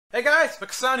Hey guys,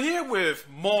 Mecha-san here with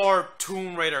more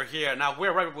Tomb Raider here. Now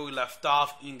we're right where we left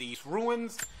off in these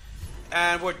ruins,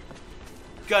 and we're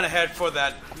gonna head for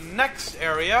that next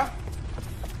area.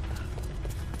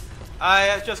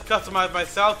 I just customized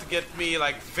myself to get me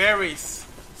like very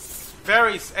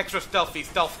extra stealthy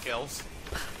stealth kills.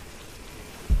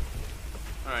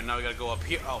 Alright, now we gotta go up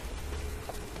here. Oh.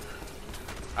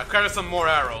 I crafted some more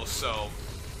arrows, so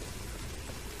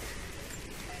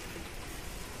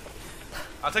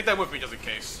I'll take that with me just in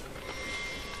case.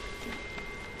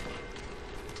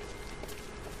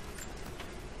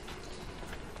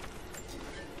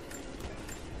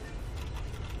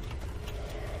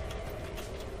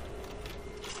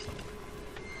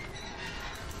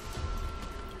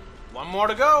 One more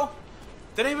to go.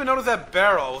 Didn't even notice that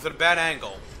barrel was at a bad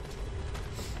angle.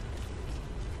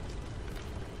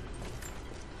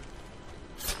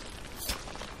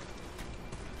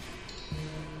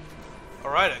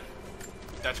 Alright.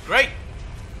 That's great.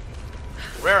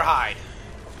 Rare hide.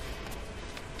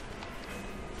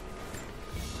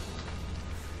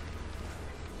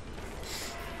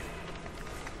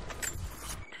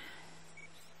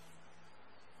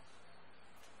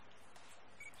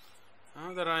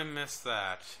 How did I miss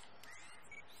that?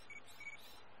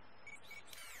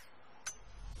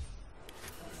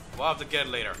 We'll have to get it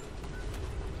later.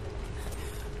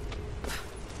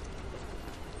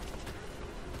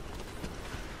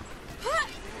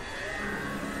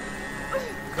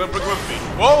 Couldn't bring with me.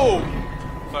 Whoa!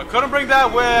 So I couldn't bring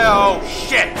that with. Oh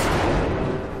shit!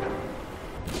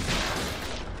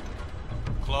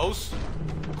 Close.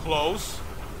 Close.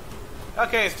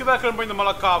 Okay, it's too bad I couldn't bring the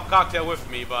Molotov cocktail with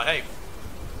me, but hey.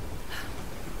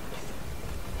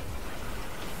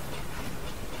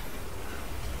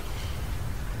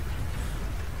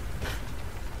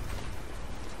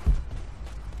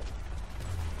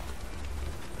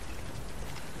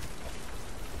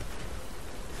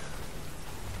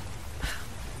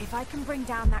 If I can bring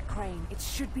down that crane, it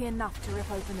should be enough to rip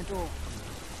open the door.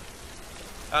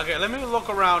 Okay, let me look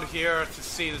around here to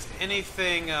see if there's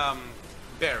anything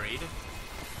buried.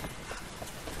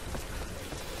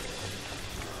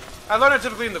 I learned it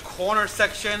typically in the corner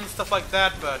section, stuff like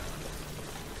that, but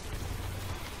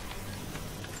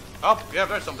oh, yeah,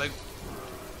 there's something.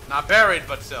 Not buried,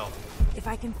 but still. If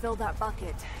I can fill that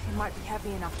bucket, it might be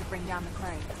heavy enough to bring down the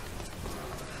crane.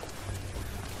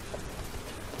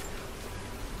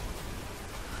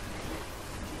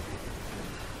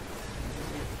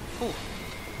 Ooh.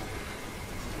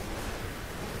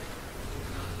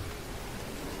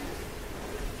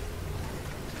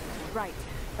 Right,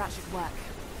 that should work.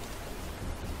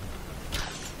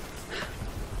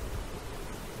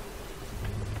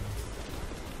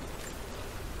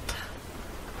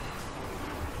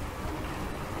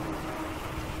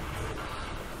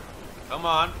 Come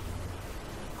on.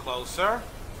 Closer.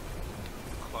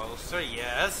 Closer,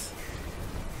 yes.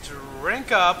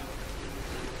 Drink up.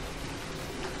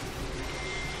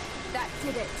 That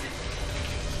did it.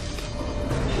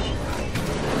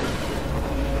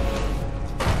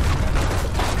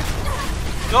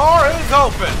 Door is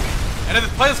open, and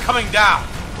this place is coming down.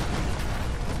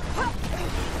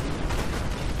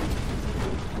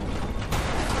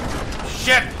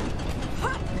 Shit!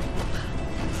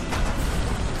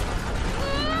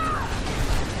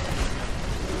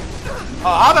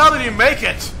 Oh, how the hell did he make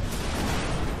it?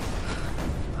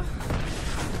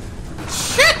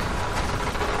 Shit!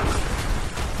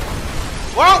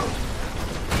 Whoa!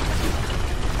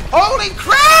 Holy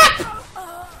crap!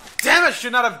 Damn it,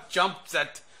 should not have jumped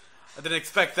that. I didn't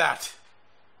expect that.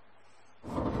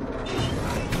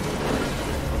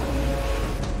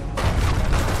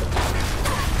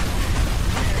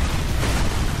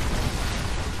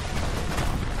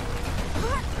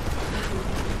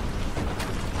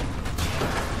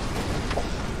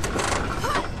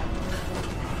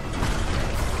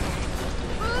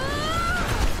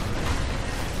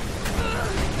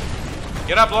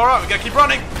 Get up, Lara. We gotta keep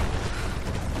running.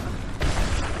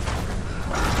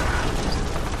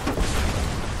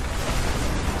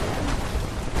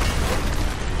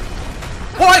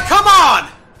 Boy, come on!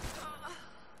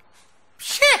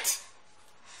 Shit!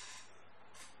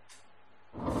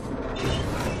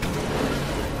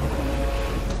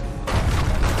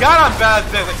 God, I'm bad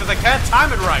at this because I can't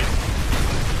time it right.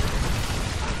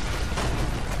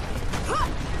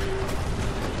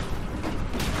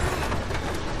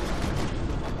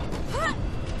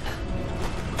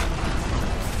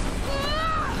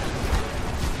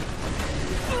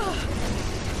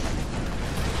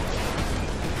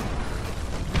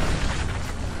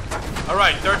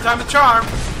 Alright, third time the charm.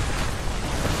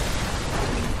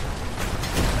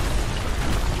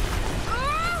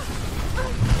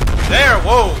 There,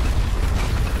 whoa!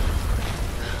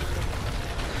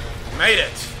 Made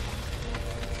it.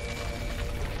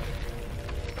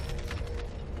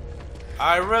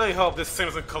 I really hope this thing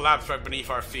doesn't collapse right beneath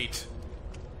our feet.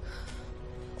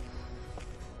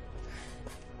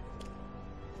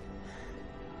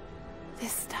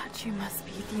 This statue must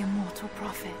be the immortal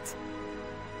prophet.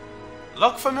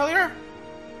 Look familiar?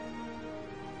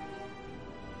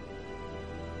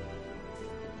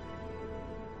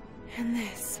 And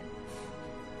this,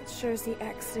 it shows the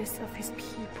exodus of his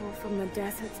people from the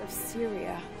deserts of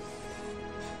Syria.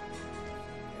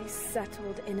 They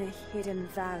settled in a hidden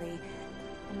valley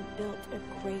and built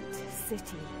a great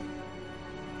city.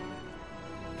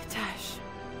 Katash.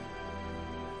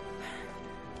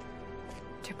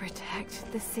 To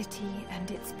protect the city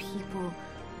and its people,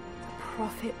 the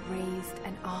prophet raised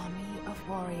an army of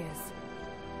warriors.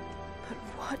 But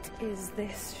what is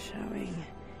this showing?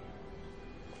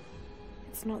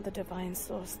 It's not the divine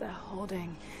source they're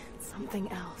holding.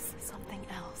 Something else,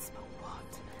 but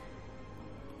what?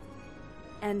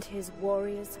 And his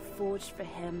warriors forged for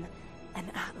him an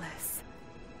atlas,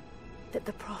 that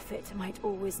the prophet might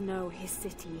always know his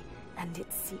city and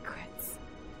its secrets.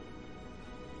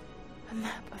 A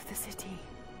map of the city.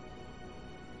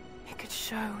 It could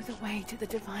show the way to the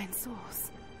divine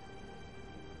source.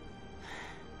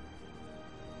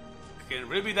 Can it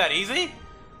really be that easy?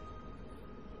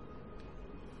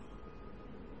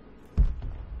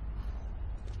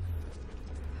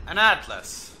 An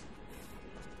atlas.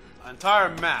 An entire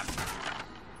map.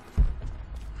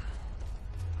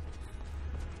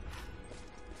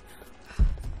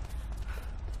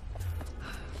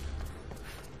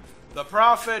 The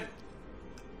prophet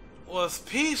was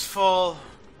peaceful,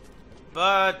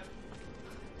 but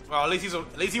well, at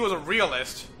least he was a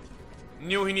realist.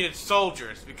 Knew he needed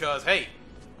soldiers because hey,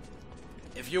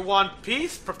 if you want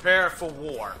peace, prepare for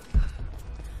war.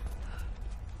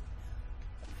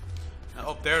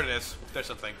 Oh, there it is. There's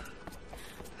something.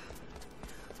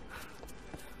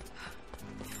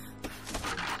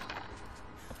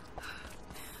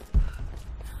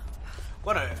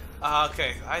 What a...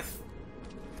 okay,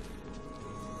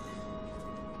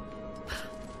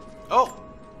 oh!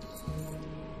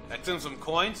 That's in some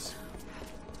coins.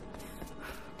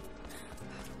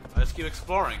 Let's keep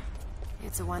exploring.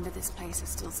 It's a wonder this place is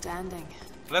still standing.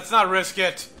 Let's not risk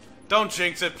it. Don't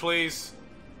jinx it, please.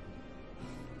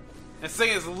 This thing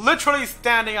is literally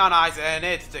standing on ice and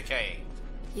it's decaying.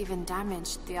 Even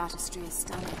damaged, the artistry is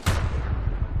stunning.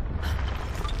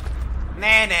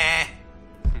 Nah, nah.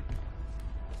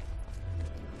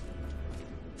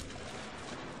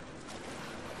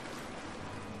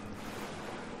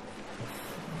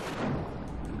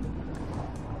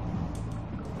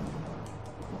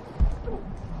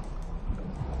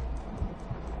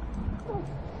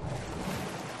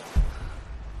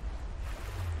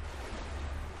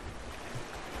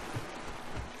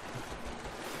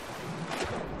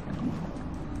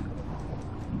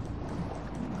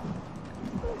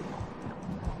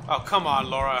 Oh, come on,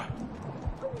 Lara.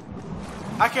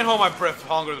 I can hold my breath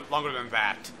longer than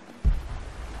that.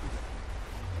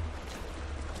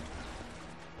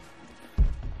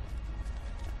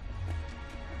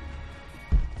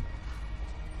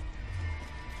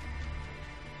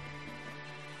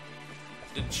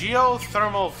 The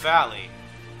geothermal valley.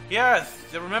 Yes,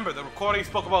 remember, the recording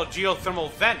spoke about geothermal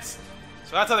vents.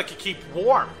 So that's how they can keep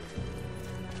warm.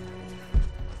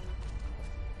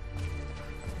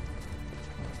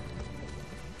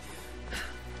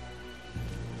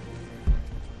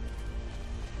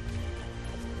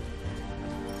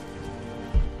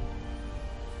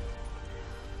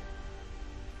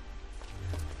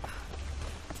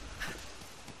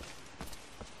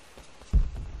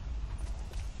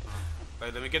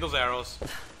 Wait, let me get those arrows.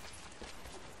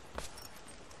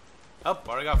 Oh,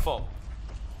 already got full.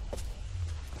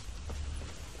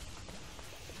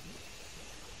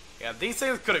 Yeah, these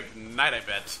things could ignite, I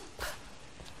bet.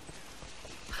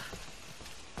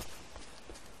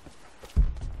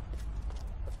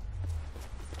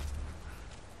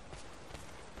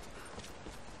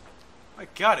 My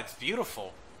God, it's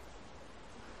beautiful.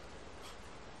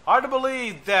 Hard to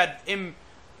believe that in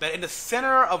the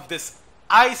center of this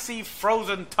icy,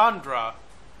 frozen tundra,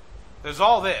 there's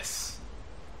all this.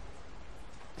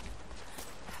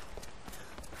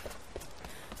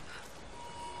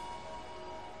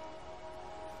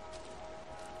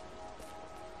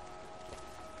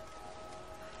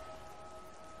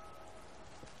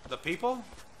 The people?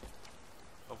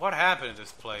 But what happened to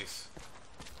this place?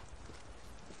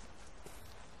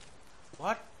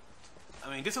 What?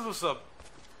 I mean, this was a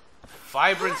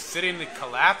vibrant city and it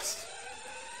collapsed?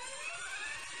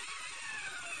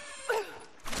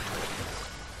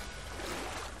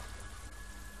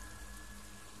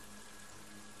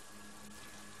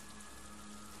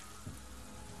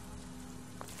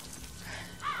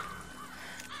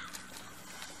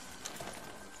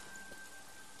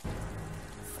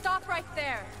 right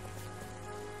there.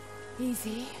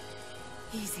 Easy.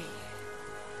 Easy.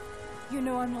 You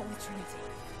know I'm not with Trinity.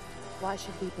 Why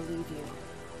should we believe you?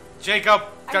 Jacob!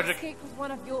 I escaped with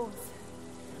one of yours.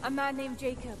 A man named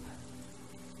Jacob.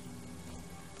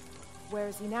 Where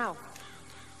is he now?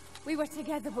 We were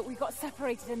together, but we got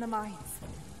separated in the mines.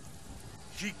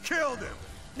 She killed him!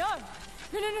 No!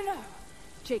 No.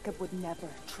 Jacob would never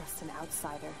trust an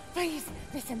outsider. Please,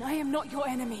 listen, I am not your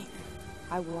enemy.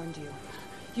 I warned you.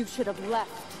 You should have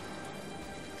left.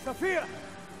 Sophia!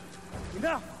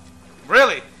 Enough!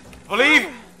 Really?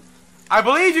 I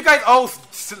believe you guys owe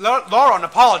Lara an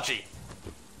apology.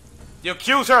 You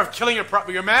accuse her of killing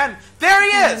your man? There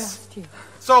he is!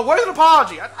 So where's an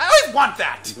apology? I always want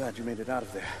that! I'm glad you made it out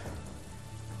of there.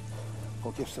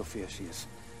 Forgive Sophia, she is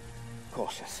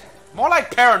cautious. More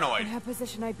like paranoid. In her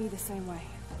position, I'd be the same way.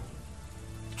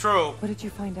 True. What did you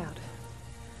find out?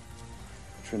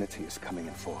 Trinity is coming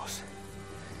in force.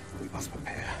 We must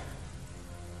prepare.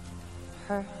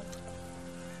 Her?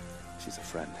 She's a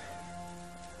friend.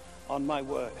 On my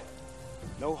word,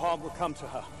 no harm will come to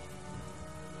her.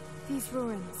 These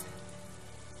ruins.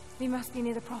 We must be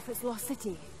near the Prophet's lost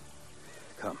city.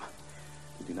 Come.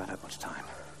 We do not have much time.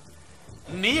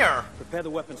 Near? Prepare the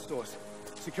weapon stores.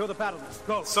 Secure the battlements.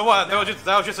 Go! So what,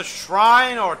 that was just a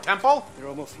shrine or a temple? They're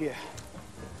almost here.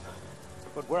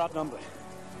 But we're outnumbered.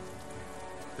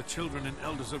 The children and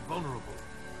elders are vulnerable.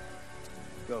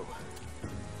 Go.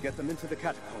 Get them into the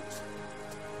catacombs.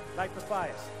 Light the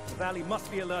fires. The valley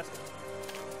must be alerted.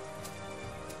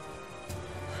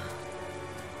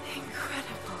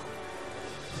 Incredible.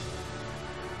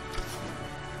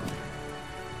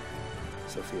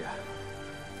 Sophia,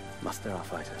 muster our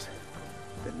fighters.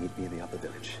 Then meet me in the upper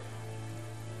village.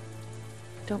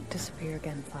 Don't disappear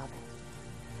again, Father.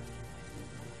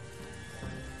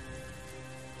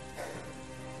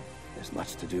 There's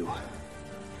much to do.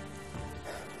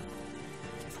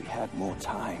 If we had more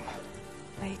time.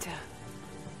 Later.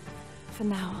 For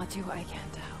now, I'll do what I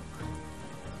can to help.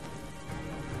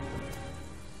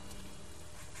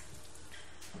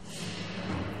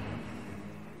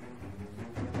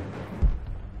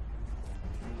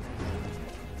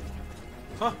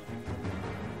 Huh.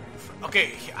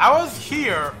 Okay, I was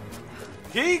here.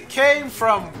 He came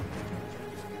from...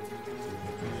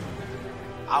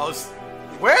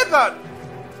 Where the...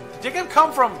 Jacob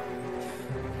come from?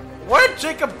 Where did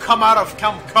Jacob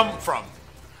come from?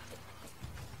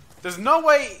 There's no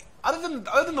way... Other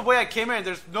than the way I came in,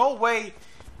 there's no way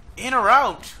in or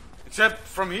out. Except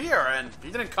from here, and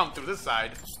he didn't come through this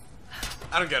side.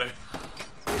 I don't get it.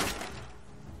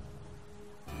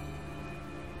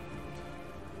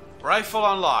 Rifle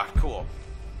unlocked. Cool.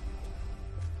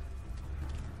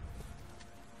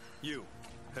 You,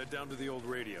 head down to the old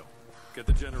radio. Get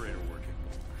the generator working.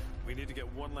 We need to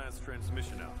get one last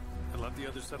transmission out, and let the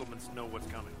other settlements know what's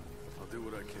coming. I'll do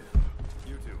what I can.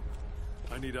 You two,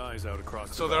 I need eyes out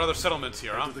across So there are other settlements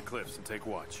here, huh? to the cliffs and take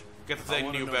watch. I guess they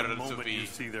knew better than to be... You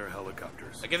see their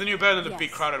helicopters. I guess they knew better than to be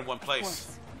crowded in one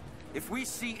place. If we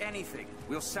see anything,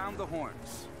 we'll sound the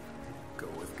horns. Go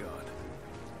with God.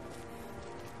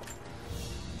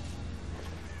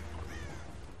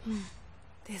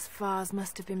 This vase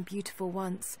must have been beautiful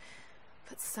once,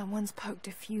 but someone's poked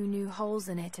a few new holes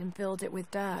in it and filled it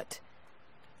with dirt.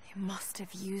 They must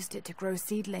have used it to grow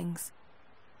seedlings.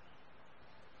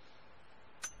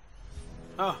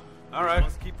 Oh, We alright.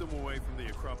 must keep them away from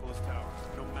the Acropolis Tower,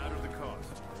 no matter the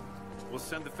cost. We'll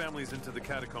send the families into the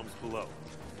catacombs below,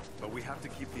 but we have to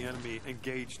keep the enemy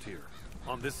engaged here,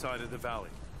 on this side of the valley.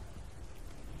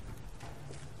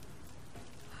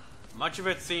 Much of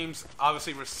it seems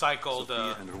obviously recycled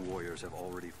Sophia and her warriors have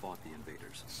already fought the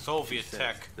invaders. Soviet She says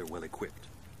tech. They're well equipped.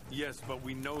 Yes, but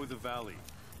we know the valley.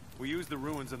 We use the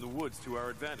ruins and the woods to our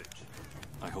advantage.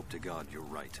 I hope to God you're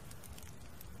right.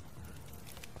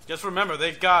 Just remember,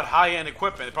 they've got high-end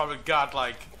equipment. They probably got,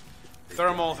 like,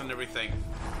 thermals and everything.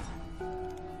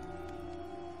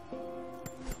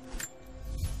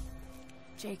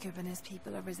 Jacob and his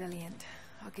people are resilient.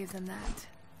 I'll give them that.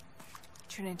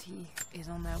 Trinity is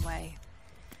on their way.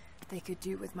 They could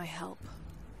do with my help.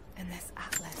 And this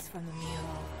atlas from the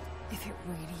mural. If it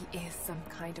really is some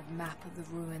kind of map of the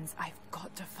ruins, I've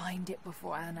got to find it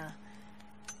before Anna.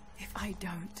 If I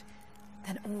don't,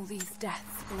 then all these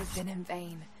deaths will have been in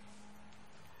vain.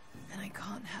 And I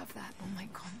can't have that on my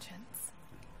conscience.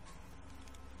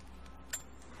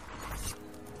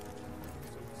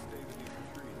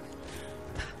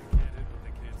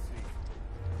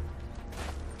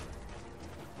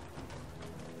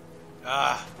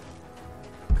 Ah.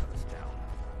 Cut us down,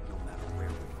 no matter where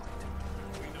we fight.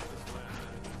 We know this land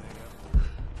better than they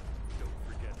have. Don't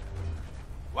forget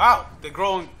that. Wow, they're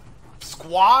growing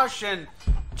squash and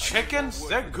chickens.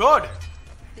 They're good.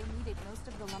 They needed most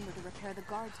of the lumber to repair the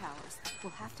guard towers.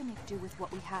 We'll have to make do with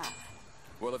what we have.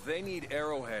 Well, if they need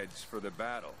arrowheads for the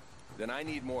battle, then I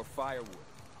need more firewood.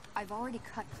 I've already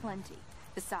cut plenty.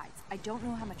 Besides, I don't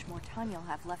know how much more time you'll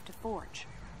have left to forge.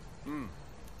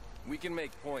 We can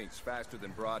make points faster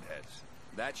than broadheads.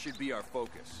 That should be our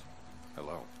focus.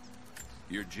 Hello.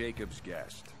 You're Jacob's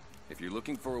guest. If you're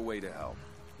looking for a way to help,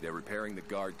 they're repairing the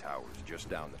guard towers just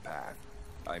down the path.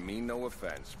 I mean no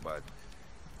offense, but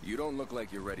you don't look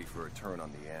like you're ready for a turn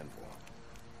on the anvil.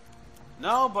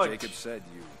 No, but Jacob said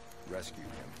you rescued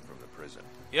him from the prison.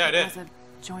 yeah, I did. It was a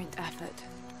joint effort.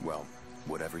 Well,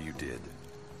 whatever you did,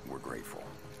 we're grateful.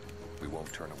 We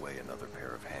won't turn away another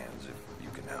pair of hands if you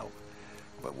can help.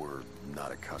 But we're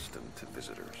not accustomed to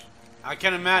visitors. I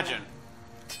can imagine.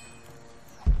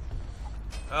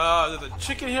 There's a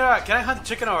chicken here. Can I hunt the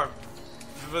chicken, or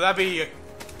would that be a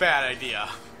bad idea?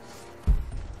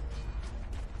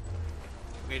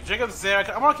 Okay, Jacob's there.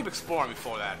 I want to keep exploring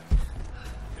before that.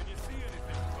 Can you see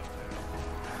anything up there?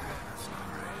 That's not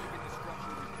right.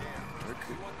 There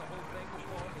could...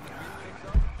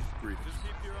 Just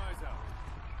keep your eyes out.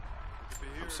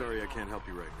 I'm sorry I can't help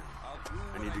you right now.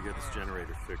 I need to get this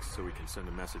generator fixed so we can send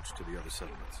a message to the other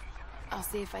settlements. I'll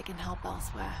see if I can help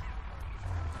elsewhere.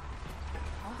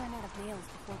 I'll run out of nails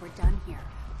before we're done here.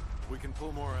 We can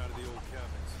pull more out of the old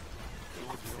cabins. As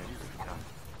long as we don't use them.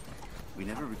 We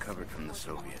never recovered from the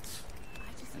Soviets.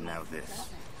 And now this.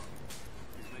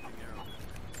 He's making arrowheads.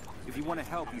 If you want to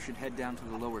help, you should head down to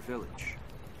the lower village.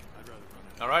 I'd rather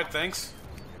run it. All right, thanks.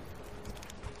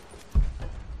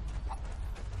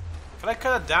 Can I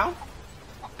cut it down?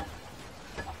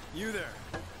 You there.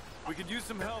 We could use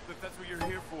some help if that's what you're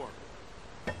here for.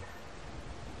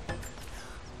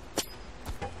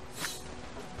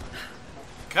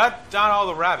 Cut down all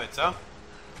the rabbits, huh?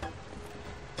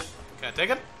 Can I take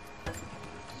it?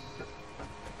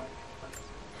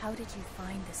 How did you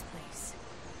find this place?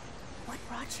 What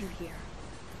brought you here?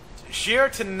 Sheer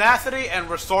tenacity and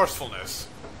resourcefulness.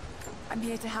 I'm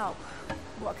here to help.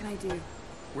 What can I do?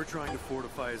 We're trying to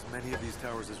fortify as many of these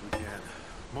towers as we can.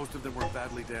 Most of them were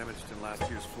badly damaged in last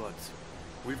year's floods.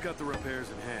 We've got the repairs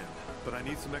in hand, but I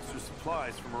need some extra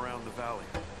supplies from around the valley.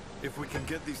 If we can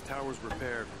get these towers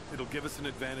repaired, it'll give us an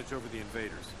advantage over the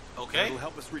invaders. Okay. It'll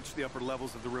help us reach the upper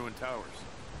levels of the ruined towers.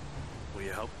 Will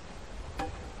you help?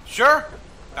 Sure.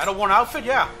 Battle worn outfit,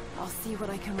 yeah. I'll see what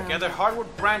I can round Gather up.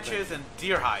 hardwood branches and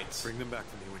deer hides. Bring them back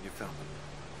to me when you found them.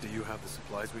 Do you have the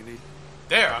supplies we need?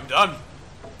 There, I'm done.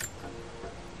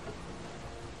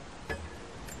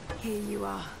 Here you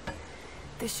are.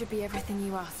 This should be everything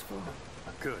you asked for.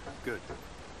 Good, good.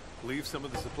 Leave some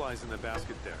of the supplies in the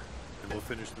basket there, and we'll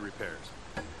finish the repairs.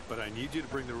 But I need you to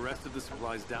bring the rest of the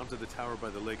supplies down to the tower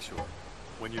by the lakeshore.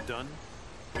 When you're done,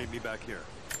 meet me back here.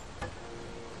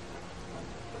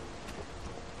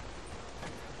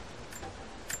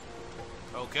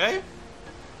 Okay.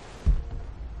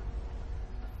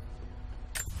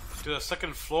 To the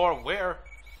second floor, where?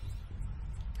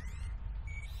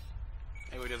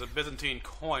 Anyway, there's a Byzantine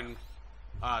coin.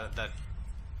 That.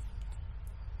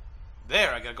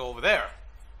 There, I gotta go over there.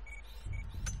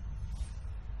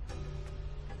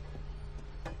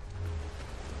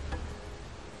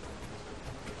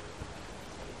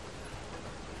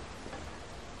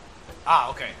 Ah,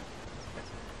 okay.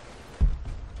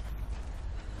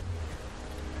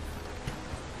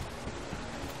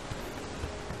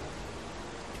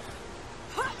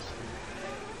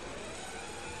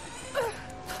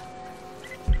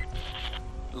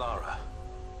 Lara,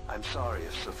 I'm sorry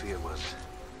if Sophia was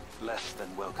less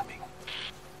than welcoming.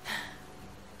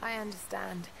 I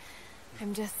understand.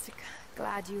 I'm just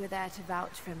glad you were there to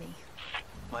vouch for me.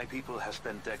 My people have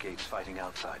spent decades fighting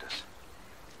outsiders.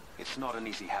 It's not an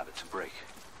easy habit to break.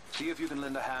 See if you can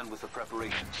lend a hand with the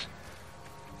preparations.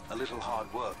 A little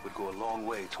hard work would go a long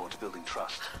way towards building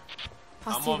trust.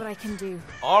 I'll see what I can do.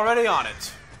 Already on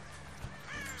it.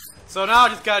 So now I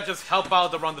just gotta help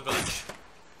out to run the village.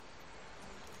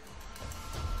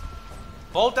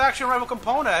 Bolt action rifle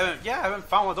component. I haven't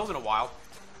found one of those in a while.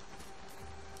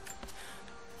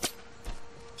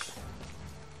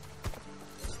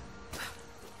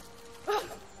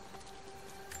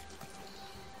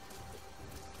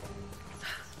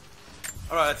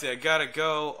 Alright, let's see. I gotta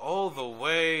go all the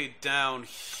way down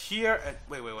here.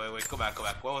 Wait. Go back.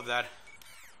 What was that?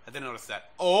 I didn't notice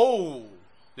that. Oh!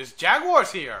 There's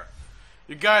jaguars here!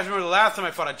 You guys remember the last time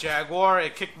I fought a jaguar?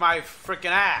 It kicked my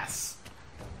freaking ass.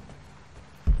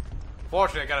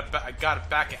 Fortunately, I got it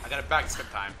back this good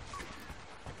time.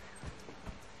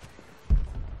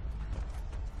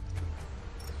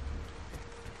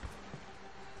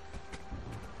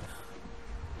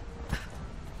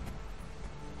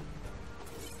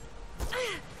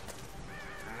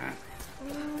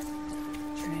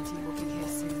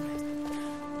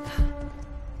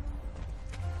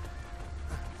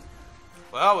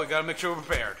 Well, we gotta make sure we're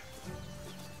prepared.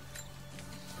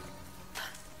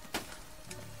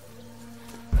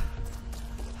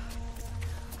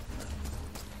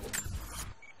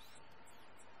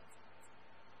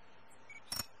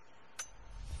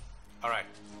 Alright.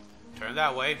 Turn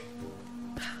that way.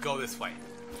 Go this way.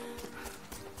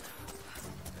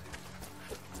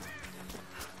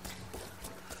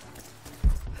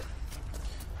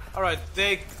 Alright,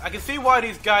 I can see why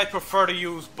these guys prefer to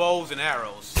use bows and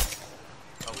arrows.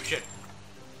 Oh shit.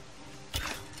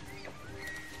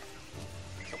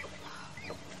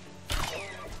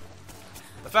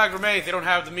 The fact remains they don't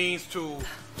have the means to,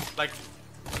 like,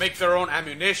 make their own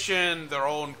ammunition, their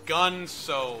own guns,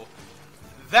 so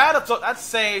that's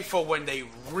safe for when they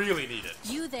really need it.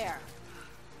 You there.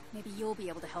 Maybe you'll be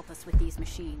able to help us with these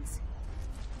machines.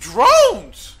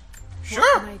 Drones! Sure!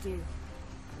 What can I do?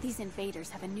 These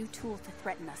invaders have a new tool to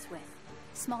threaten us with.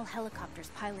 Small helicopters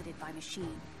piloted by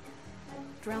machine.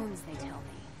 Drones, they tell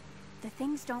me. The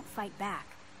things don't fight back,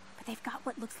 but they've got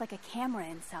what looks like a camera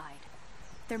inside.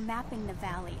 They're mapping the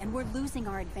valley, and we're losing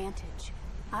our advantage.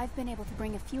 I've been able to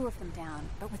bring a few of them down,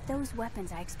 but with those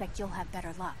weapons I expect you'll have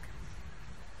better luck.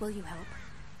 Will you help?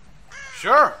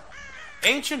 Sure!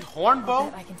 Ancient horn bow? I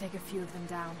bet I can take a few of them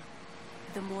down.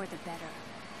 The more the better.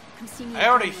 Come see me. I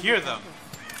already hear them.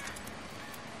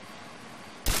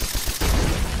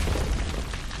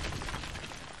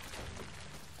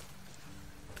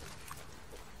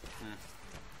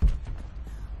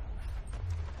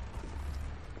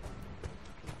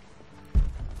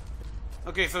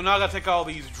 Okay, so now I gotta take all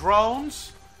these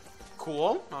drones.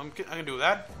 Cool. I can do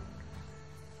that.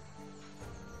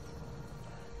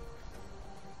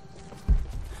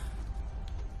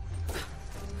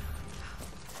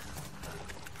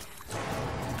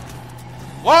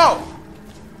 Whoa!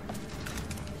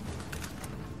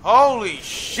 Holy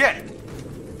shit!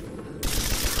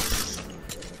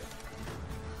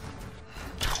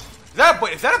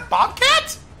 Is that a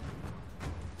bobcat?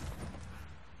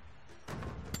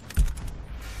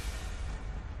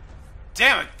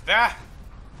 Damn it, that.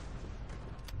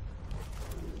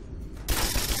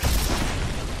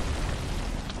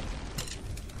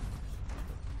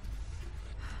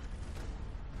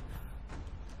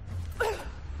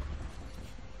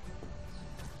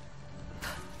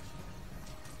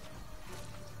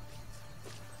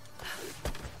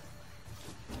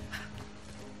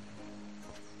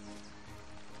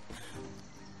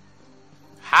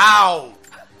 How?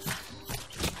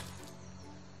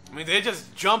 I mean, they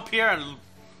just jump here and...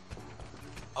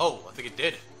 Oh, I think it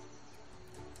did.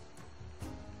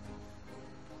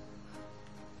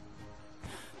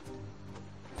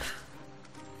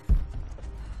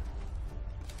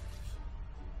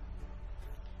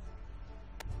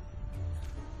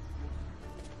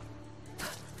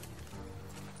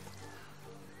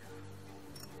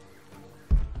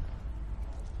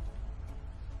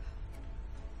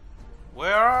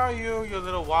 Where are you, you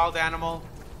little wild animal?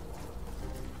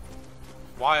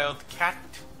 Wild cat.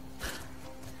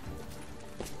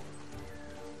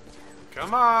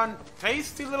 Come on,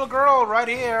 tasty little girl right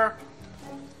here.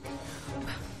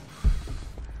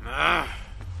 Ah.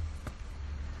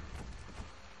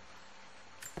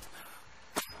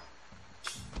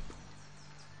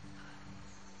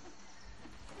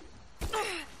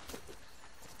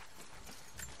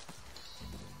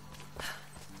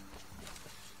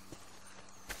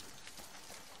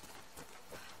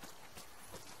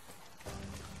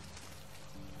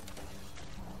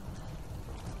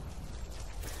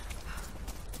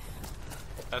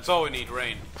 That's all we need,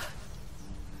 Rain.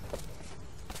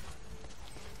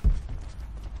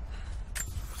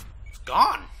 It's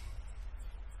gone.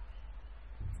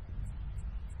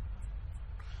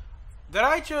 Did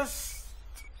I just...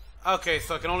 Okay,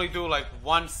 so I can only do like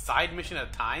one side mission at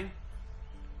a time?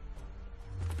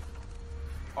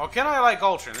 Or can I like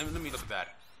alter? Let me look at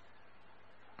that.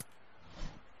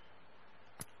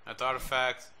 That's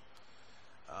artifact.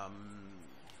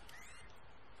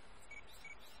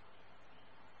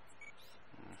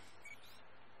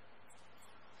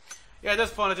 Yeah, at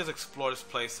this point, I'll just explore this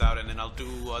place out, and then I'll do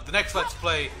the next Let's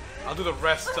Play. I'll do the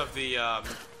rest of the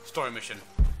story mission.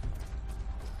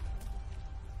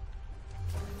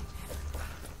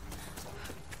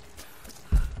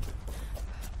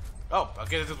 Oh, I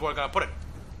guess this is where I gotta put it.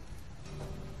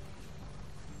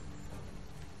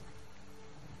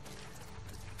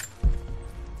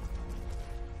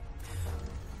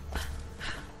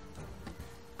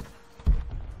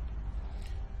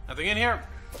 Nothing in here.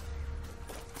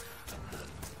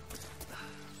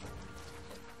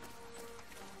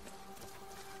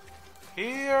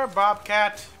 Here,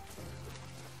 Bobcat.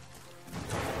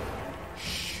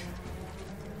 Shh.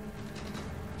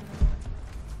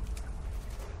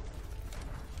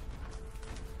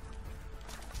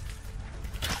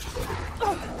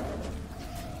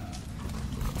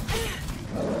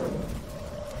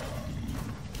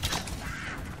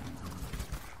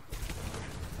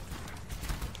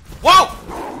 Whoa!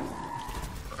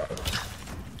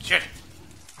 Shit.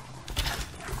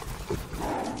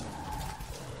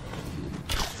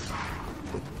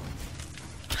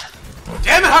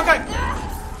 Damn it,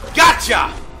 Hawkeye!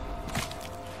 Gotcha!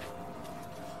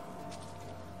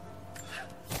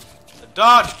 A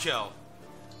dodge kill.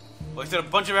 Wasted a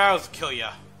bunch of arrows to kill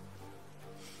ya.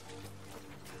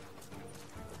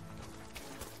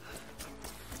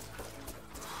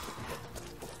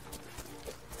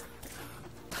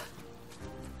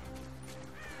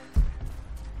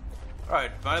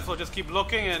 Alright, might as well just keep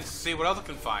looking and see what else I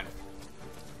can find.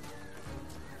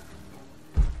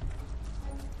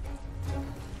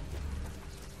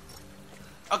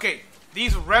 Okay,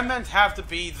 these remnants have to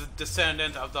be the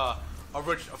descendant of the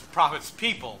original Prophet's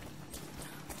people.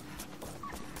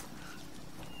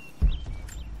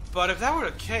 But if that were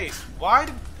the case, why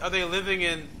are they living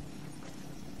in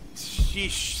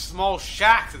small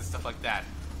shacks and stuff like that?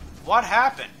 What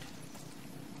happened?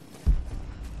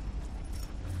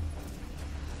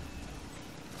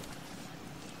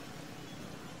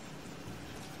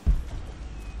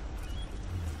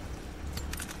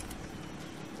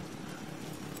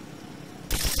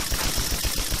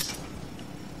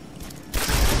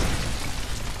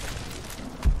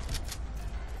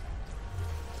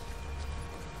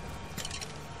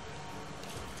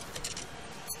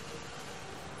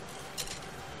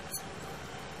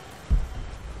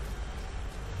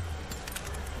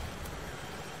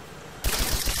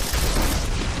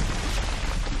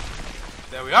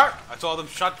 There we are. I saw them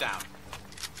shut down.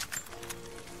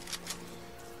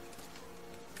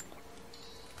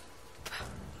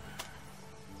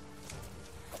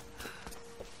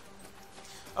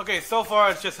 Okay, so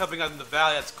far it's just helping out in the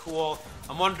valley. That's cool.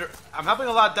 I'm helping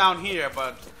a lot down here,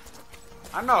 but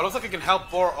I don't know. It looks like I can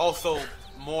help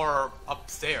more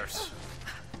upstairs.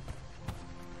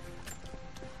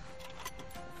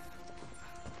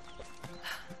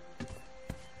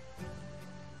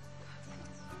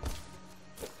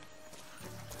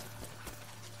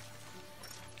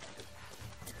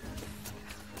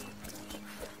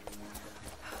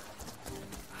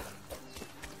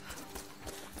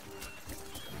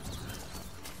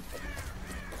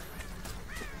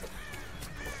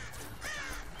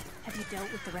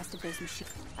 Dealt with the rest of those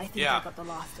machines. I think I got the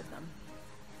last of them.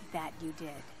 That you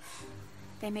did.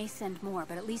 They may send more,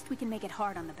 but at least we can make it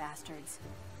hard on the bastards.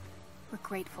 We're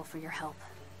grateful for your help.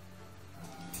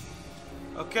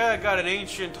 Okay, I got an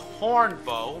ancient horn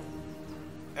bow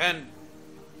and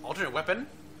alternate weapon.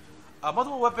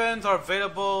 Multiple weapons are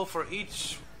available for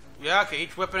each. Yeah, okay.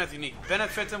 Each weapon has unique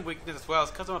benefits and weaknesses as well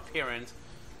as custom appearance.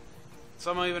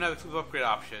 Some even have exclusive upgrade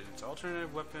options.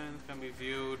 Alternate weapons can be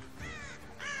viewed.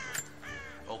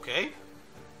 Okay.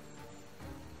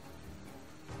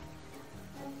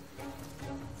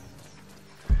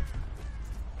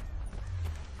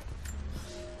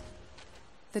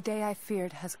 The day I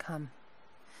feared has come.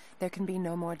 There can be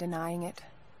no more denying it.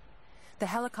 The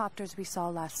helicopters we saw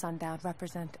last sundown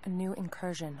represent a new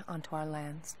incursion onto our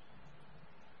lands.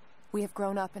 We have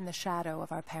grown up in the shadow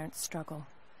of our parents' struggle,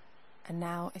 and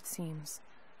now it seems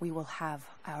we will have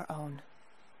our own.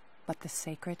 But the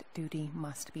sacred duty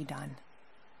must be done.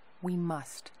 We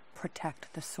must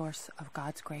protect the source of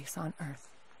God's grace on Earth.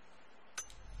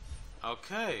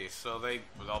 Okay, so they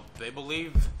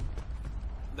believe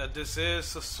that this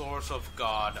is the source of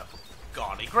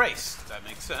godly grace. That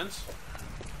makes sense.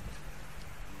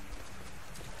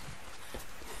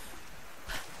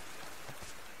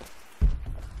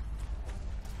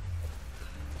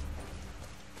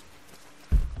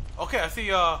 Okay, I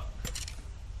see,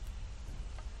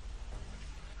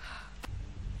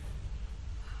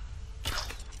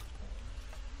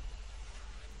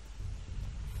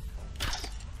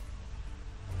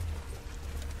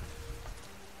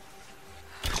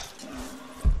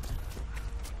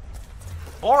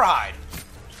 Boarhide.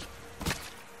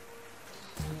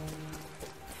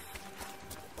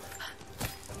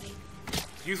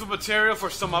 Useful material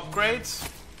for some upgrades.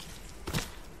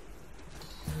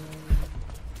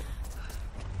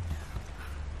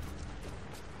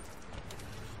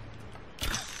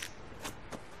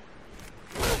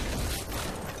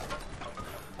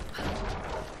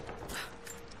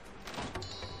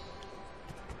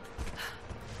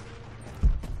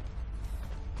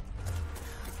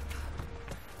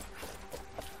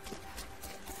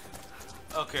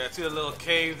 Okay, I see the little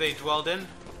cave they dwelled in.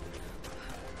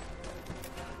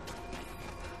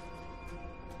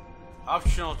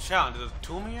 Optional challenge. Is a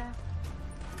tomb here?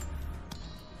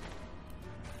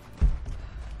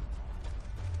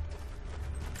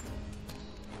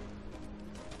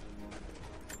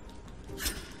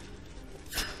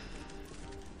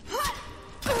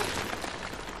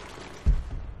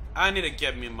 I need to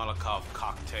get me a Molotov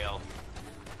cocktail.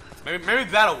 Maybe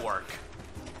that'll work.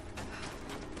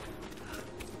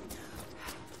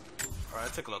 Alright,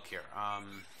 let's take a look here.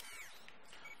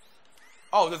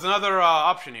 Oh, there's another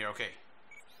option here, okay.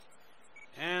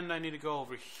 And I need to go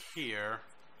over here.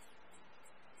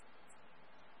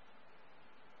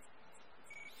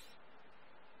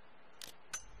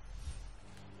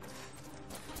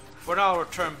 For now, I'll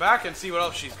return back and see what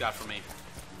else she's got for me.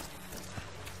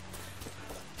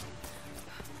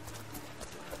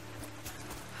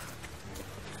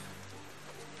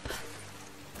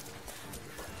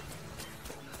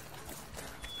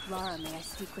 Lara, may I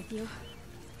speak with you?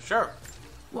 Sure.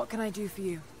 What can I do for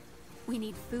you? We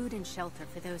need food and shelter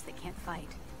for those that can't fight.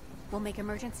 We'll make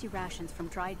emergency rations from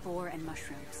dried boar and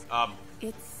mushrooms.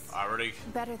 It's already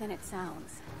better than it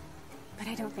sounds, but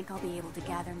I don't think I'll be able to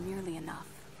gather nearly enough.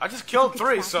 I just killed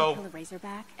 3, so... Kill a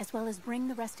Razorback, as well as bring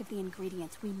the rest of the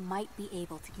ingredients, we might be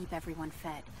able to keep everyone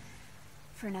fed.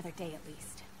 For another day at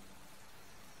least.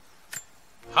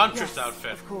 Huntress Yes,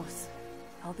 outfit. Of course.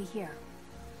 I'll be here.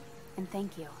 And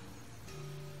thank you.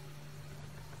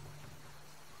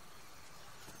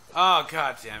 Oh,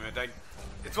 god damn it.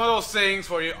 It's one of those things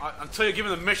where you, until you're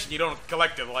given the mission, you don't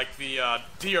collect it, like the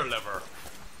deer liver.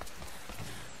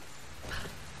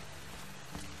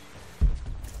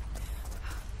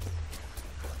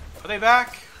 Are they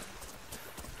back?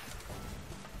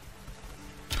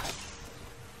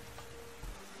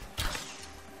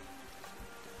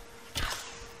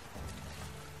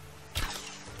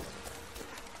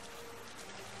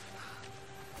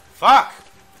 Fuck!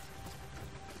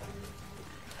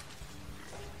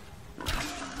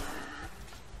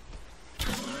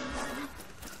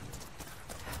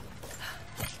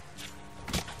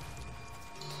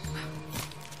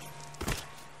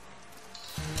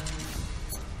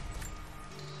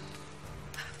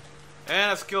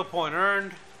 And a skill point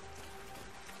earned.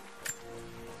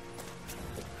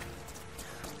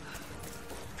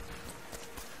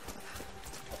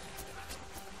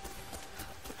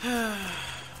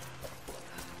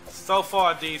 So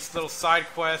far, these little side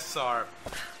quests are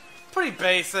pretty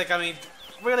basic. I mean,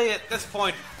 really, at this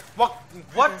point, what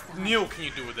new can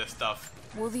you do with this stuff?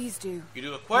 Will these do? You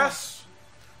do the quests,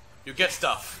 you get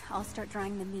stuff. I'll start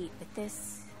drying the meat, but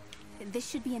this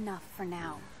should be enough for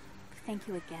now. Thank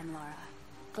you again, Lara.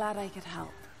 Glad I could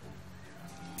help.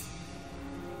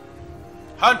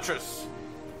 Huntress.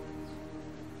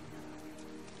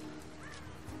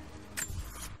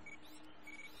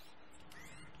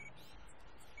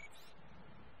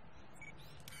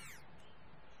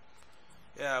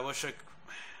 Yeah, I wish I...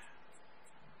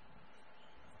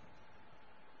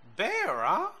 Bear,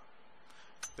 huh?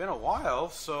 Been a while,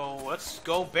 so let's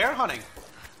go bear hunting.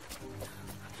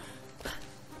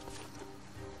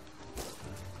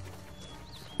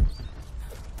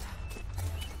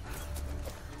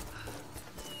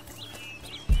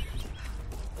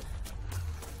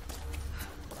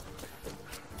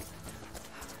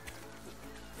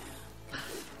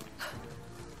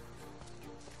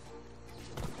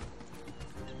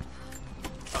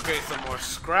 Okay, some more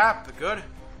scrap, good.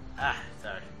 Ah,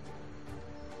 sorry.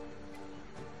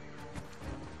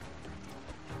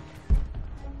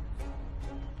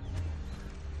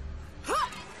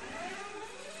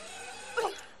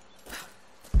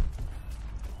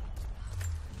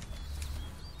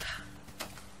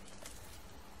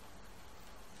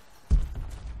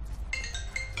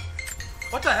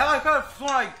 What the hell? I got a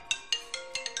like.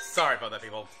 Sorry about that,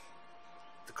 people.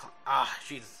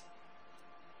 Jesus.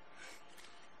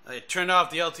 I turned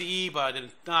off the LTE, but I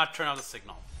did not turn on the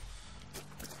signal.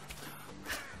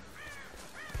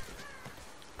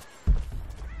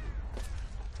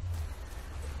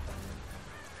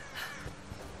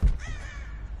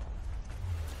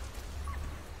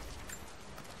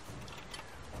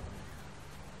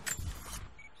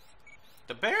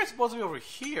 The bear is supposed to be over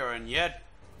here, and yet...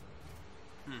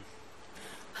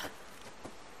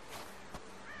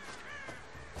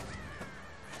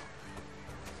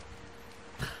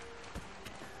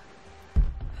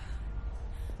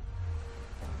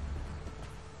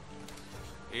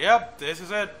 Yep, this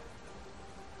is it.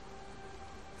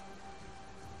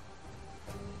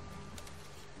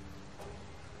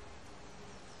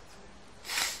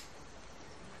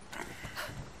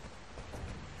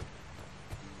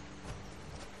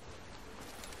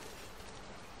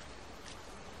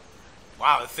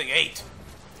 Wow, this thing ate.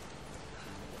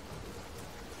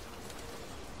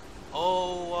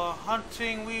 Oh,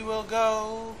 hunting we will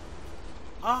go.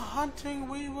 Hunting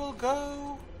we will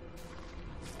go.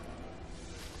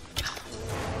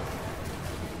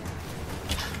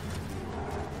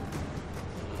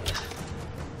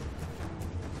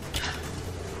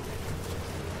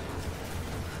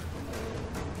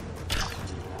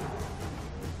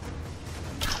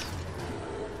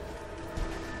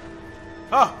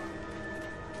 Huh.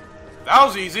 That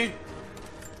was easy.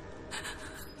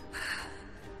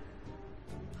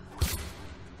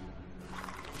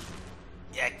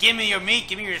 Yeah, give me your meat,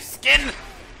 give me your skin.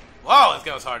 Whoa, this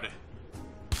guy was hard to...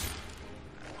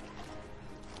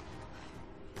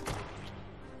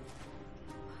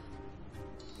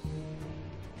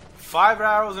 5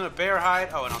 arrows and a bear hide.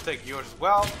 Oh, and I'll take yours as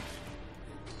well.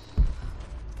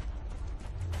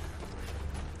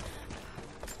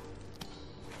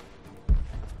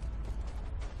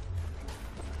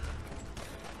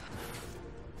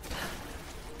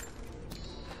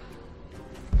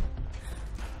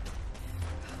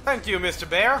 Thank you, Mr.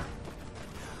 Bear.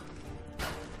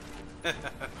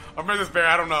 Or Mrs. Bear,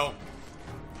 I don't know.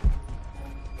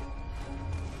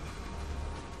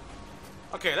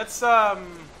 Okay, let's,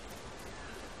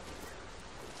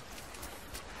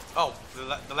 Oh,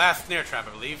 the last snare trap,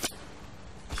 I believe.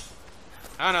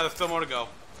 Oh no, there's still more to go.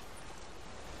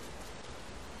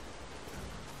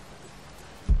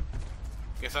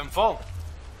 Guess I'm full.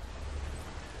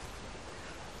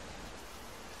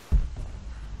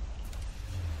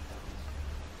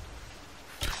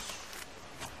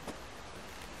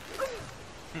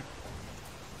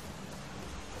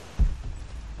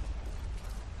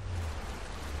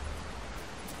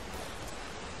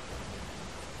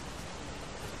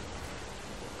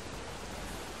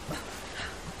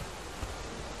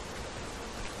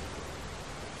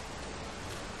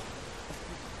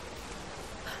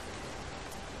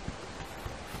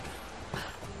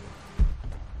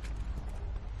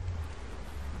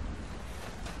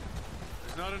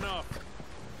 Not enough.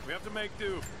 We have to make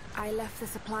do. I left the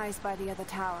supplies by the other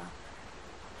tower.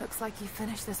 Looks like you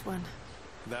finished this one.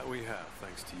 That we have,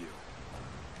 thanks to you.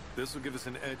 This will give us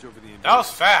an edge over the invaders. That was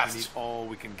fast. We need all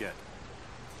we can get.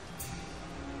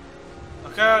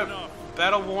 Okay,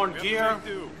 battle-worn gear.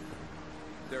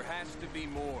 There has to be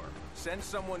more. Send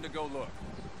someone to go look.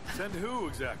 Send who,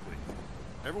 exactly?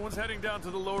 Everyone's heading down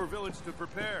to the lower village to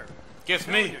prepare. Guess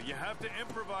me. You have to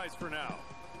improvise for now.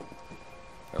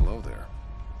 Hello there.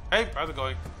 Hey, how's it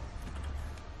going?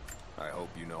 I hope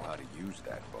you know how to use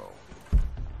that bow.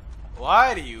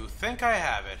 Why do you think I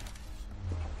have it?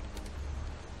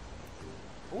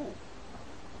 Ooh.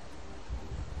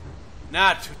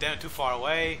 Not too far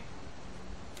away.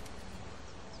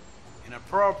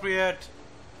 Inappropriate.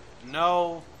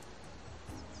 No.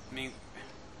 I mean...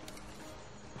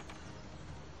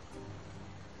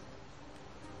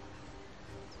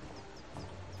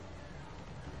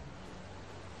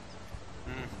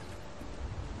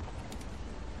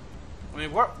 I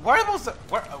mean, where was the...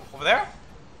 Where, over there?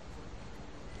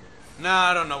 Nah,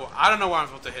 I don't know. I don't know where I'm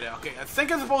supposed to hit it. Okay, I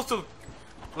think I'm supposed to...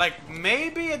 Like,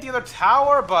 maybe at the other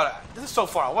tower, but this is so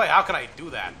far away. How can I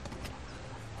do that?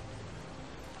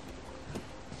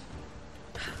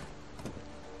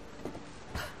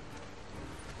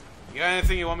 You got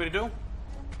anything you want me to do?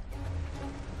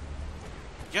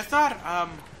 Guess not.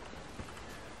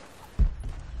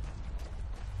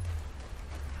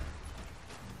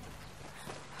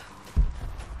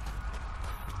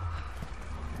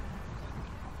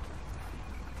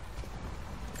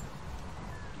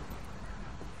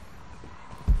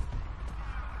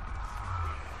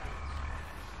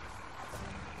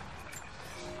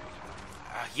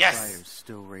 Yes! Fires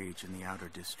still rage in the outer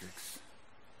districts.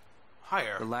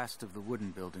 Higher. The last of the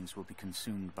wooden buildings will be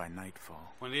consumed by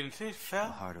nightfall. When the infinite fell?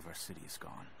 The heart of our city is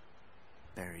gone,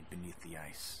 buried beneath the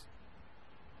ice.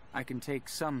 I can take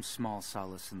some small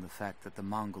solace in the fact that the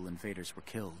Mongol invaders were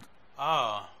killed.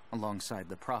 Ah. Alongside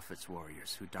the Prophet's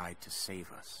warriors who died to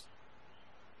save us.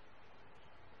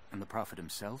 And the Prophet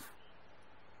himself?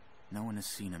 No one has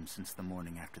seen him since the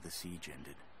morning after the siege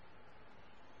ended.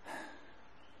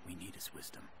 We need his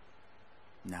wisdom.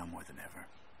 Now more than ever.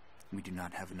 We do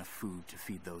not have enough food to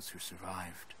feed those who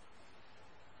survived.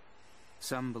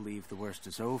 Some believe the worst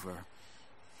is over,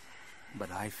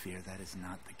 but I fear that is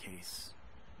not the case.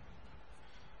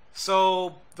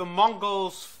 So, the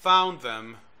Mongols found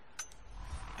them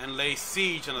and lay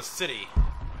siege on the city.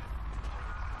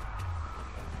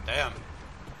 Damn.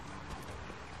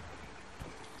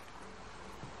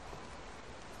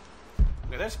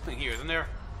 Okay, there's something here, isn't there?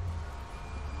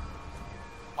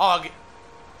 Oh,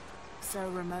 so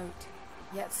remote,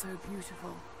 yet so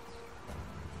beautiful.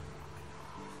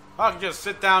 I can just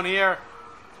sit down here.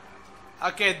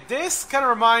 Okay, this kind of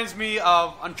reminds me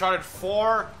of Uncharted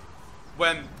 4,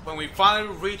 when we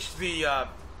finally reached the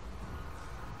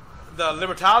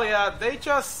Libertalia. They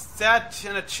just sat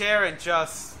in a chair and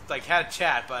just like had a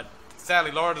chat, but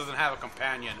sadly Lara doesn't have a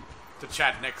companion to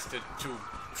chat next to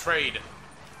trade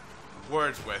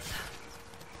words with.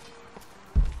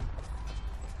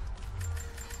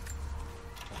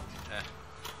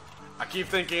 I keep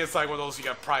thinking it's like one of those you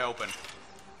gotta pry open.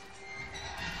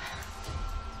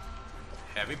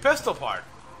 Heavy pistol part.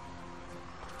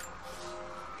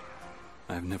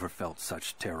 I've never felt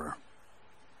such terror.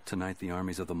 Tonight the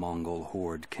armies of the Mongol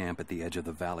horde camp at the edge of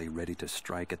the valley, ready to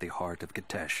strike at the heart of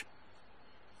Kitesh.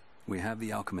 We have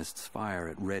the alchemist's fire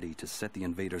at ready to set the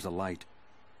invaders alight.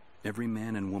 Every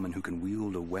man and woman who can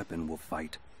wield a weapon will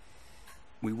fight.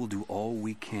 We will do all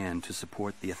we can to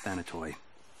support the Athanatoi.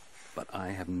 But I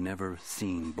have never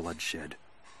seen bloodshed.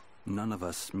 None of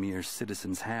us mere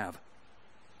citizens have.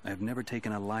 I have never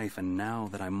taken a life, and now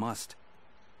that I must,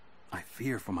 I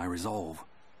fear for my resolve.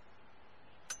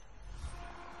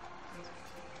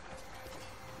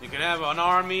 You can have an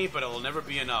army, but it will never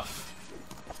be enough.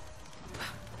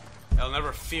 It'll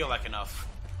never feel like enough.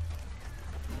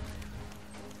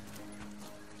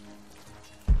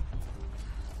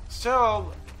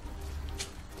 Still,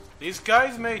 these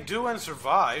guys may do and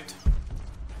survived.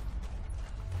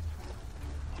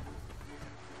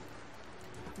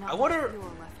 Not I wonder. much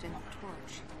fuel left in the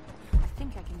torch. I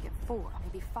think I can get 4,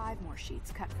 maybe 5 more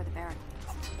sheets cut for the barricades,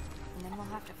 and then we'll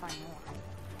have to find more.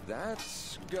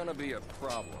 That's gonna be a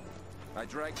problem. I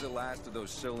dragged the last of those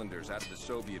cylinders out of the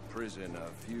Soviet prison a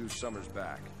few summers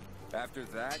back. After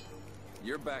that,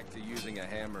 you're back to using a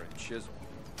hammer and chisel.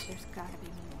 There's gotta be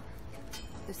more.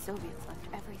 The Soviets left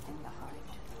everything behind.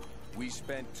 We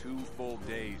spent 2 full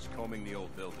days combing the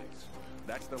old buildings.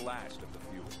 That's the last of the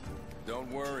fuel.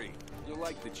 Don't worry, you'll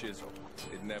like the chisel.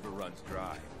 It never runs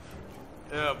dry.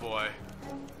 Oh boy.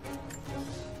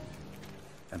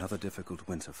 Another difficult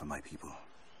winter for my people.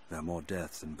 There are more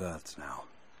deaths than births now.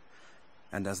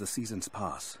 And as the seasons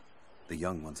pass, the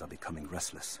young ones are becoming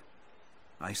restless.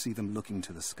 I see them looking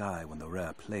to the sky when the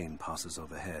rare plane passes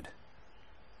overhead.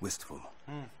 Wistful.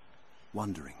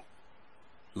 Wondering.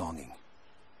 Longing.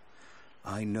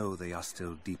 I know they are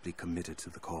still deeply committed to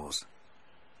the cause.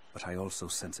 But I also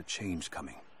sense a change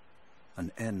coming.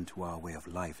 An end to our way of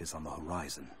life is on the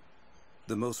horizon.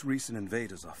 The most recent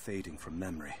invaders are fading from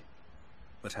memory.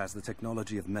 But as the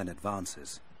technology of men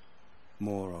advances,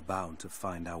 more are bound to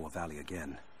find our valley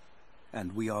again.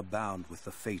 And we are bound with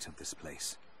the fate of this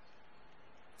place.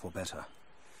 For better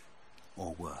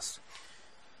or worse.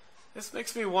 This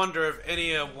makes me wonder if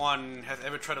anyone has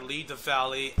ever tried to leave the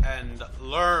valley and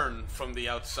learn from the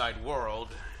outside world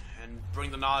and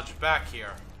bring the knowledge back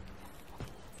here.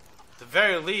 At the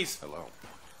very least,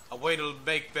 a way to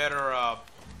make better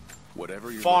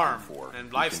whatever you're farm looking for, and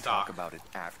we livestock. can talk about it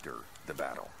after the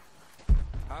battle.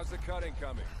 How's the cutting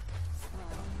coming?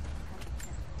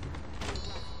 We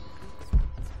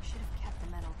should have kept the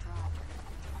metal dry.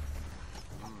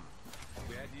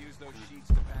 We had to use those sheets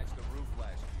to patch the roof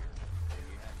last year. And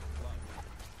we had to plug.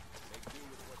 Make do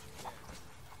with what you can.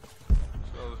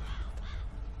 So,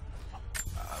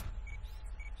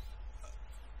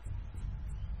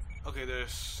 okay,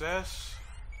 there's this.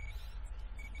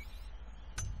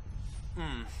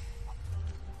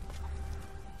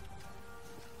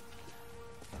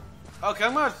 Okay,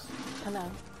 I'm gonna.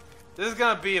 Hello. This is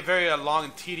gonna be a very long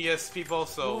and tedious, people.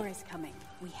 So War is coming.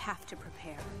 We have to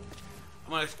prepare.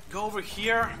 I'm gonna go over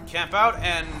here, camp out,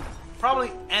 and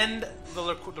probably end the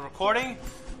recording.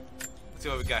 Let's see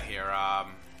what we got here. I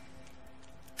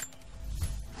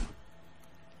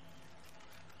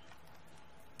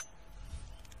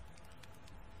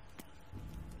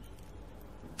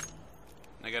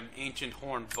got an ancient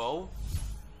horn bow,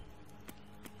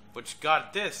 which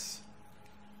got this.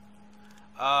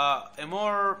 A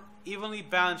more evenly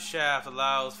balanced shaft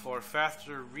allows for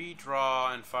faster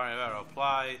redraw and firing arrow.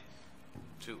 Apply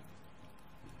to.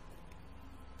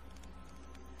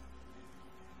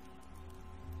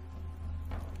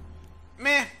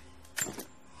 Meh.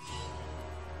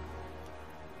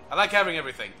 I like having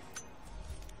everything.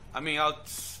 I mean, I'll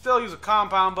still use a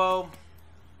compound bow,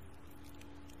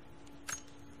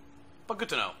 but good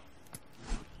to know.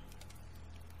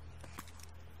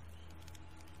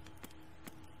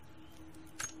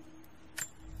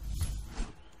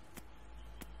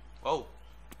 Oh.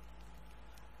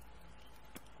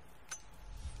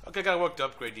 Okay, I gotta work to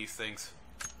upgrade these things.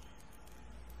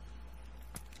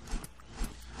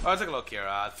 Oh, let's take a look here.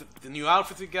 The new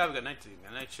outfits we got. We got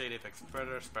Nightshade, Apex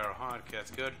Predator, Sparrow Hunt. Okay,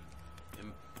 that's good.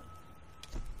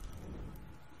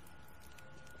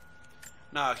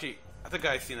 No, actually, I think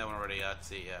I've seen that one already. Let's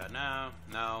see.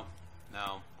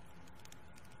 No.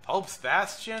 Hope's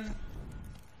Bastion?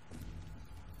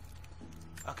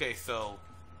 Okay, so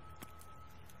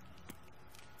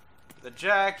the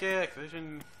jacket,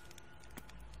 vision.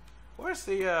 Where's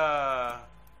the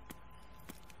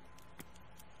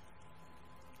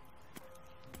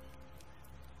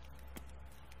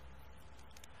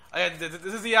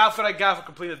This is the outfit I got for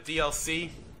completing the DLC.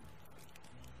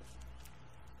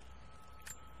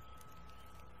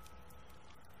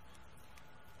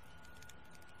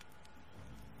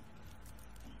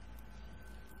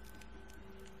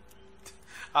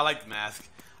 I like the mask.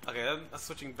 Okay, then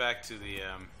switching back to the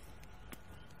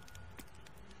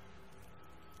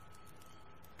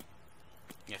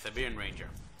yeah, Siberian Ranger.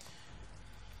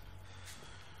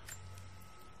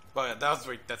 Oh yeah, that was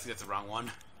right. That's the wrong one.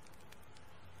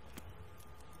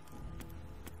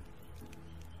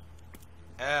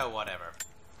 Whatever.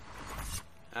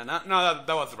 No, that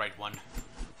was the right one.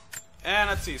 And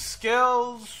let's see,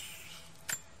 skills.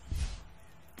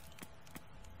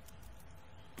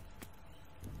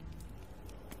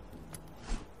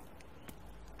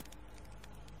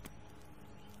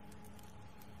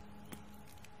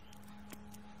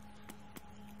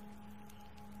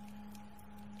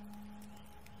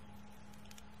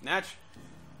 Natch.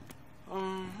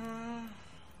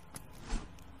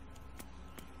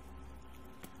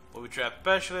 Booby trap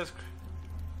specialist.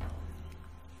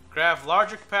 Craft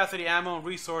larger capacity ammo and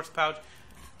resource pouch.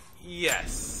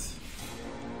 Yes.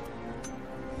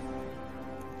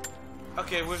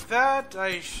 Okay, with that,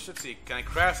 let's see. Can I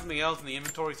craft something else in the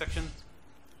inventory section?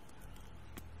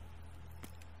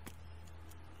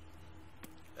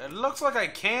 It looks like I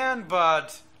can,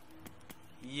 but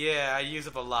yeah, I use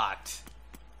up a lot.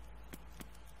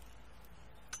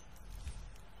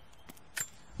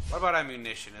 What about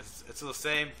ammunition? It's still the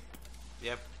same?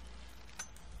 Yep.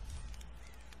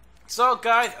 So,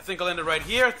 guys, I think I'll end it right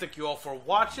here. Thank you all for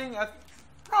watching.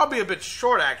 Probably a bit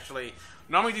short, actually.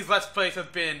 Normally, these Let's Plays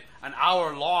have been an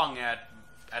hour long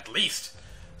at least.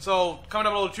 So, comment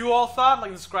down below what you all thought.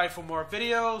 Like and subscribe for more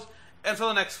videos. Until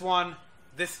the next one,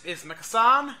 this is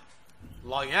Mecha-san,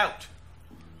 logging out.